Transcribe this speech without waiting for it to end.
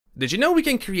Did you know we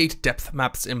can create depth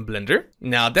maps in Blender?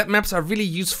 Now, depth maps are really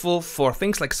useful for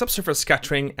things like subsurface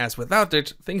scattering, as without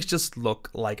it, things just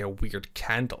look like a weird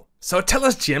candle. So tell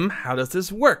us, Jim, how does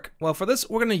this work? Well, for this,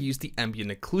 we're going to use the ambient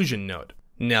occlusion node.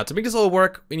 Now, to make this all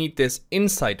work, we need this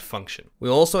insight function.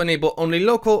 We'll also enable only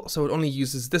local, so it only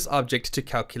uses this object to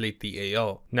calculate the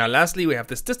AO. Now, lastly, we have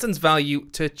this distance value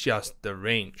to adjust the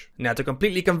range. Now, to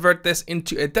completely convert this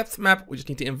into a depth map, we just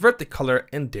need to invert the color,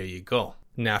 and there you go.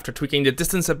 Now, after tweaking the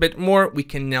distance a bit more, we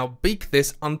can now bake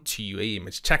this onto a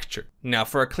image texture. Now,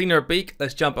 for a cleaner bake,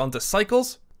 let's jump onto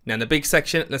cycles. Now in the bake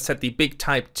section, let's set the bake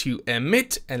type to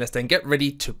emit, and let's then get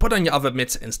ready to put on your oven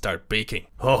mitts and start baking.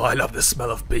 Oh, I love the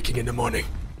smell of baking in the morning.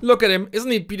 Look at him,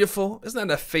 isn't he beautiful? Isn't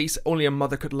that a face only a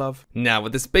mother could love? Now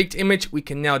with this baked image, we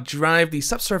can now drive the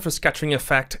subsurface scattering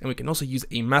effect, and we can also use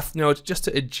a math node just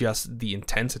to adjust the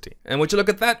intensity. And would you look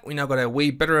at that, we now got a way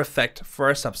better effect for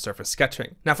our subsurface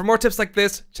scattering. Now for more tips like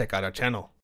this, check out our channel.